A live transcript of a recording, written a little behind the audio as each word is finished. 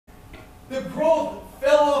the growth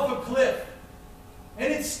fell off a cliff.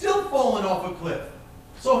 And it's still falling off a cliff.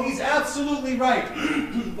 So he's absolutely right,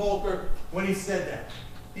 Volcker, when he said that.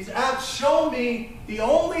 He's shown me the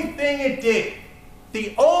only thing it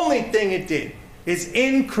did is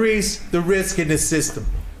increase the risk in the system.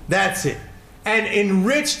 That's it. And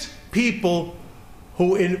enriched people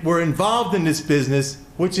who were involved in this business,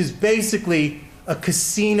 which is basically a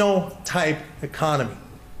casino-type economy.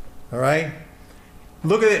 All right?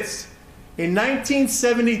 Look at this. In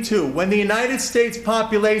 1972, when the United States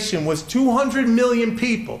population was 200 million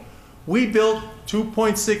people, we built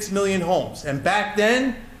 2.6 million homes. And back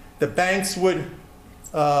then, the banks would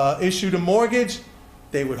issue the mortgage,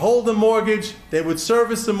 they would hold the mortgage, they would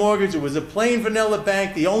service the mortgage. It was a plain vanilla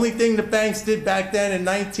bank. The only thing the banks did back then in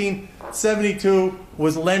 1972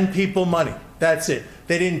 was lend people money. That's it.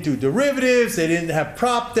 They didn't do derivatives, they didn't have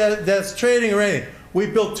prop desk trading or anything. We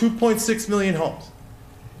built 2.6 million homes.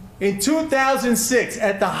 In 2006,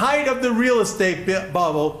 at the height of the real estate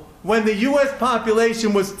bubble, when the US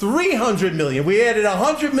population was 300 million, we added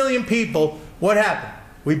 100 million people, what happened?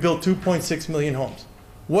 We built 2.6 million homes.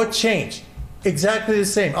 What changed? Exactly the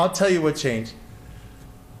same. I'll tell you what changed.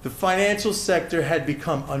 The financial sector had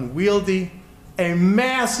become unwieldy. A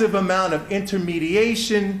massive amount of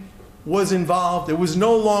intermediation was involved. It was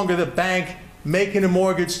no longer the bank making a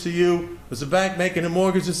mortgage to you. It was the bank making a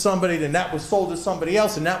mortgage to somebody, then that was sold to somebody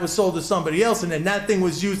else, and that was sold to somebody else, and then that thing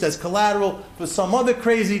was used as collateral for some other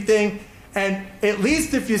crazy thing. And at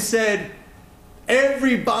least if you said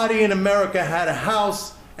everybody in America had a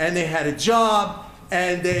house and they had a job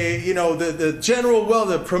and they, you know, the general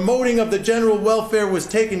the promoting of the general welfare was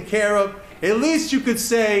taken care of, at least you could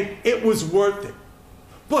say it was worth it.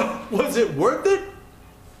 But was it worth it?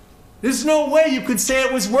 There's no way you could say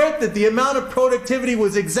it was worth it. The amount of productivity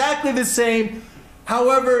was exactly the same.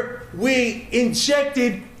 However, we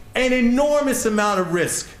injected an enormous amount of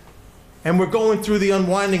risk. And we're going through the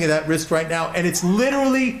unwinding of that risk right now. And it's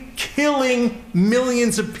literally killing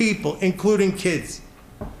millions of people, including kids.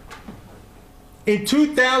 In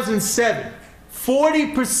 2007,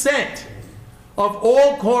 40% of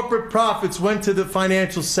all corporate profits went to the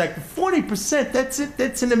financial sector. 40%, that's it.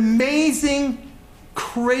 That's an amazing,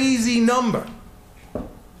 crazy number.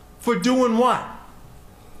 For doing what?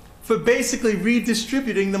 For basically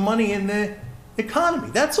redistributing the money in the economy.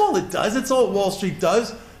 That's all it does. That's all Wall Street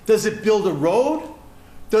does. Does it build a road?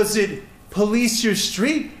 Does it police your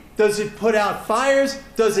street? Does it put out fires?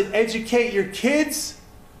 Does it educate your kids?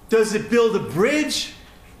 Does it build a bridge?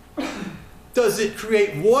 Does it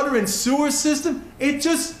create water and sewer system? It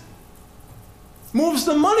just moves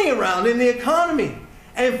the money around in the economy.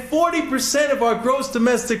 And 40% of our gross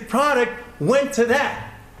domestic product went to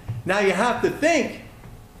that. Now you have to think,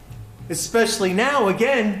 especially now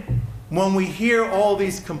again, when we hear all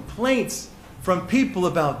these complaints from people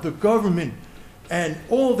about the government and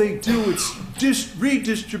all they do is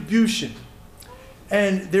redistribution.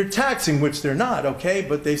 And they're taxing, which they're not, okay?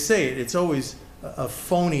 But they say it. It's always a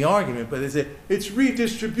phony argument, but they say it's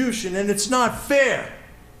redistribution and it's not fair.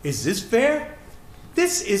 Is this fair?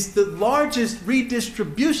 This is the largest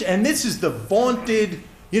redistribution, and this is the vaunted,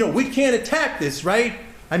 you know, we can't attack this, right?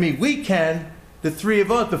 I mean, we can, the three of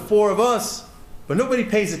us, the four of us, but nobody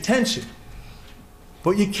pays attention.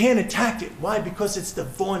 But you can't attack it. Why? Because it's the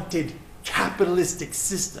vaunted capitalistic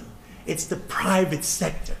system. It's the private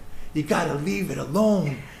sector. You gotta leave it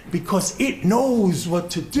alone because it knows what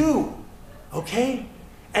to do, okay?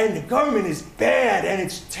 And the government is bad and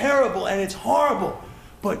it's terrible and it's horrible.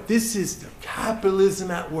 But this is the capitalism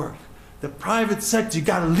at work. The private sector, you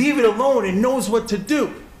gotta leave it alone. It knows what to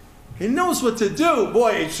do. It knows what to do.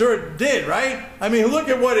 Boy, it sure did, right? I mean, look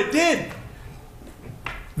at what it did.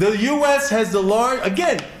 The US has the large,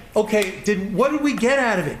 again, okay, what did we get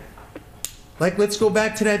out of it? Like, let's go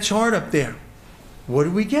back to that chart up there. What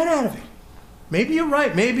did we get out of it? Maybe you're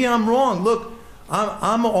right, maybe I'm wrong. Look,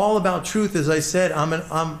 I'm all about truth, as I said.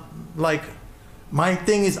 I'm like, my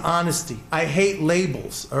thing is honesty. I hate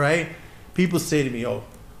labels, all right? People say to me, oh,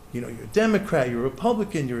 you know, you're a Democrat, you're a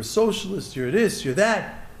Republican, you're a socialist, you're this, you're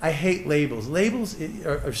that. I hate labels. Labels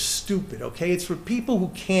are stupid, okay? It's for people who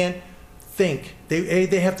can't think.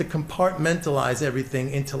 They have to compartmentalize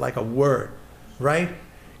everything into like a word, right?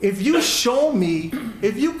 If you could show me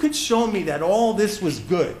that all this was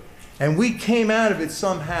good and we came out of it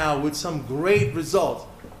somehow with some great results,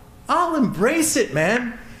 I'll embrace it,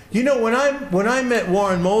 man. You know, when I met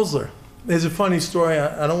Warren Mosler, there's a funny story.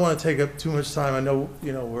 I don't want to take up too much time. I know,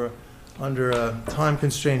 you know, we're under a time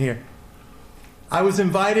constraint here. I was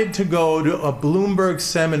invited to go to a Bloomberg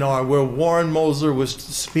seminar where Warren Mosler was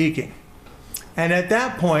speaking. And at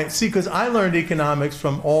that point, see, because I learned economics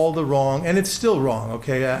from all the wrong, and it's still wrong,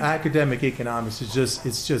 okay? Academic economics is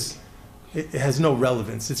just, it has no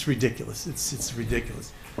relevance. It's ridiculous. It's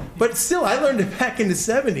ridiculous. But still, I learned it back in the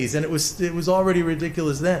 70s, and it was already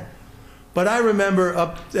ridiculous then. But I remember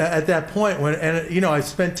up at that point when, and you know, I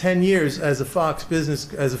spent 10 years as a Fox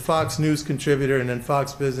News contributor, and then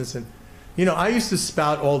Fox Business, and you know, I used to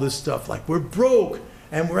spout all this stuff like we're broke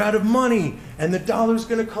and we're out of money and the dollar's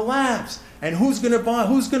going to collapse and who's going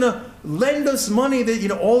to lend us money, that, you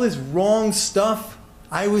know, all this wrong stuff.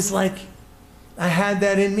 I was like, I had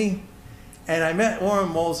that in me. And I met Warren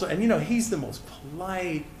Molzer, and you know, he's the most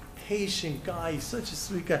polite, patient guy. He's such a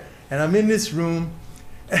sweet guy. And I'm in this room,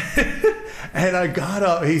 and I got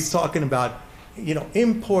up. He's talking about, you know,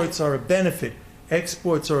 imports are a benefit,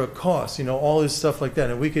 exports are a cost. You know, all this stuff like that.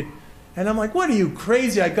 And I'm like, what are you,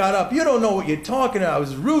 crazy? I got up. You don't know what you're talking about. I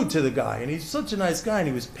was rude to the guy, and he's such a nice guy, and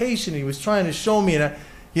he was patient. He was trying to show me, and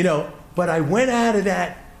you know. But I went out of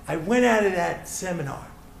that seminar.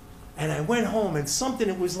 And I went home, and something,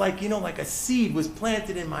 it was like, you know, like a seed was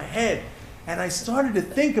planted in my head. And I started to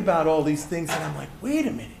think about all these things, and I'm like, wait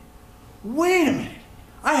a minute.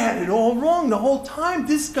 I had it all wrong the whole time.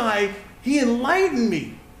 This guy, he enlightened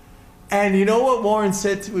me. And you know what Warren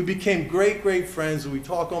said? We became great, great friends. We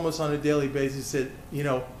talk almost on a daily basis. He said, you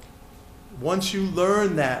know, once you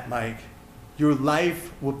learn that, Mike, your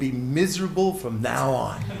life will be miserable from now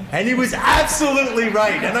on. And he was absolutely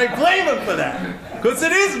right. And I blame him for that. Because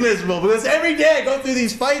it is miserable. Because every day I go through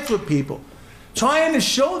these fights with people, trying to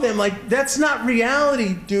show them, like, that's not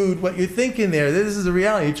reality, dude, what you're thinking there. This is the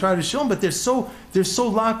reality. You try to show them, but they're so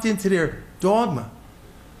locked into their dogma.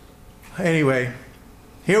 Anyway,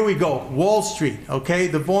 here we go. Wall Street, okay?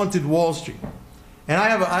 The vaunted Wall Street. And I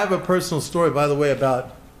have a personal story, by the way,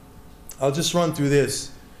 about, I'll just run through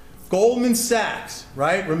this. Goldman Sachs,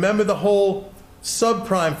 right? Remember the whole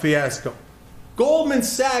subprime fiasco. Goldman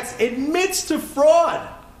Sachs admits to fraud.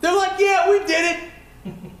 They're like, yeah, we did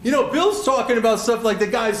it. You know, Bill's talking about stuff like the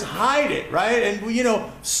guys hide it, right? And, you know,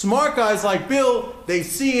 smart guys like Bill, they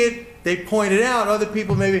see it, they point it out. Other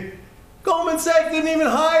people maybe, Goldman Sachs didn't even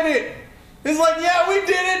hide it. It's like, yeah, we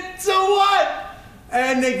did it, so what?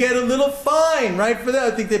 And they get a little fine, right, for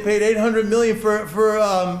that. I think they paid $800 million for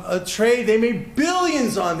a trade. They made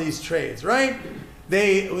billions on these trades, right?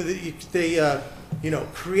 They you know,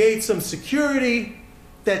 create some security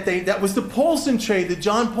that was the Paulson trade, that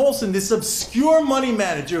John Paulson, this obscure money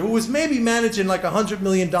manager who was maybe managing like $100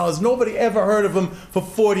 million. Nobody ever heard of him for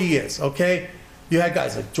 40 years, okay? You had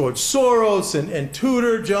guys like George Soros and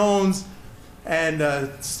Tudor Jones and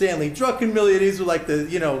Stanley Druckenmiller. These were like the,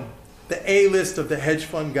 you know, the A-list of the hedge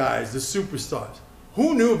fund guys, the superstars.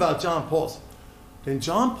 Who knew about John Paulson? Then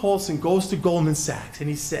John Paulson goes to Goldman Sachs and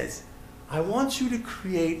he says, I want you to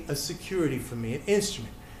create a security for me, an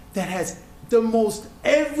instrument that has the most,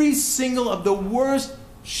 every single of the worst,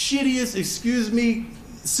 shittiest, excuse me,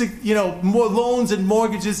 you know, more loans and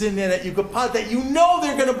mortgages in there that you could pot, that you know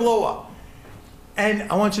they're gonna blow up.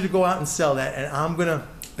 And I want you to go out and sell that, and I'm gonna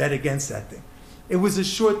bet against that thing. It was a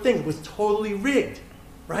short thing, it was totally rigged,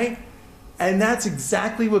 right? And that's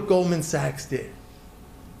exactly what Goldman Sachs did.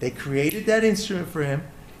 They created that instrument for him.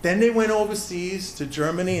 Then they went overseas to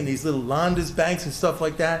Germany and these little Landesbanks and stuff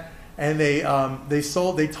like that. And they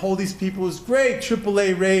told these people it was great,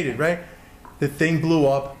 AAA rated, right? The thing blew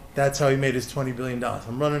up. That's how he made his $20 billion.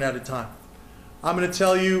 I'm running out of time. I'm going to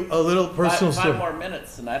tell you a little personal story. 5 more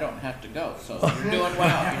minutes and I don't have to go. So you're doing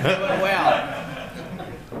well. You're doing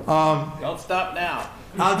well. Don't stop now.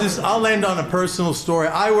 I'll end on a personal story.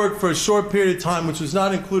 I worked for a short period of time, which was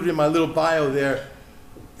not included in my little bio there,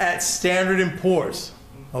 at Standard & Poor's,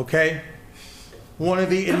 okay? One of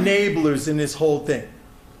the enablers in this whole thing.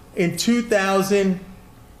 In 2000,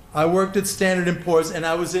 I worked at Standard & Poor's, and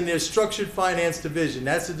I was in their structured finance division.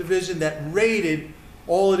 That's the division that rated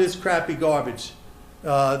all of this crappy garbage,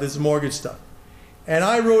 this mortgage stuff. And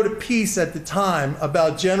I wrote a piece at the time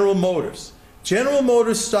about General Motors. General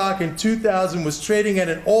Motors stock in 2000 was trading at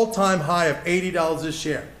an all-time high of $80 a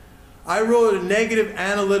share. I wrote a negative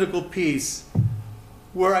analytical piece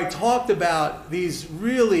where I talked about these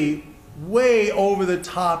really way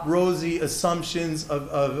over-the-top rosy assumptions of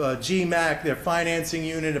GMAC, their financing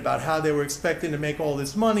unit, about how they were expecting to make all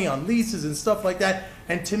this money on leases and stuff like that.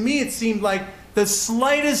 And to me, it seemed like the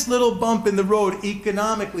slightest little bump in the road,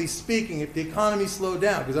 economically speaking, if the economy slowed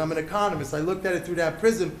down, because I'm an economist, I looked at it through that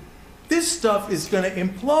prism, this stuff is going to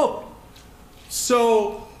implode.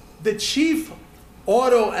 So the chief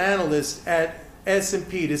auto analyst at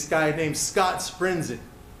S&P, this guy named Scott Sprinzin,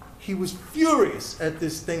 he was furious at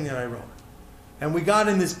this thing that I wrote. And we got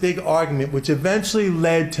in this big argument, which eventually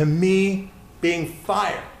led to me being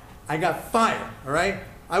fired. I got fired, all right?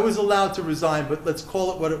 I was allowed to resign, but let's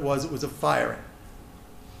call it what it was a firing.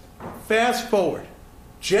 Fast forward,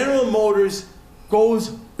 General Motors goes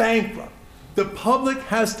bankrupt. The public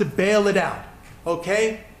has to bail it out,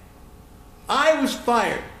 okay? I was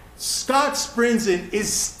fired. Scott Sprinzen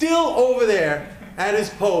is still over there at his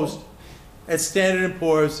post at Standard &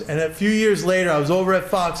 Poor's, and a few years later, I was over at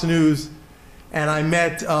Fox News, and I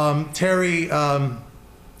met Terry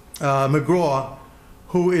McGraw,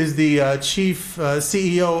 who is the chief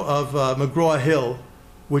CEO of McGraw-Hill,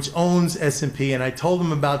 which owns S&P, and I told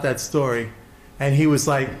him about that story, and he was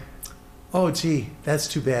like, "Oh, gee, that's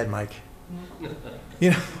too bad, Mike."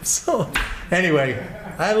 You know, so anyway,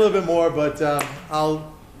 I had a little bit more, but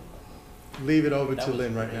I'll leave it over to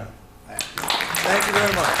Lynn right now. Thank you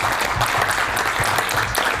very much.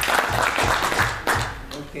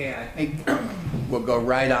 Okay, I think we'll go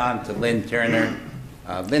right on to Lynn Turner.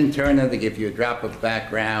 Lynn Turner, to give you a drop of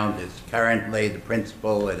background, is currently the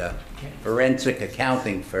principal at a forensic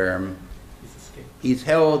accounting firm. He's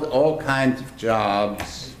held all kinds of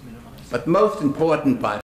jobs, but most important by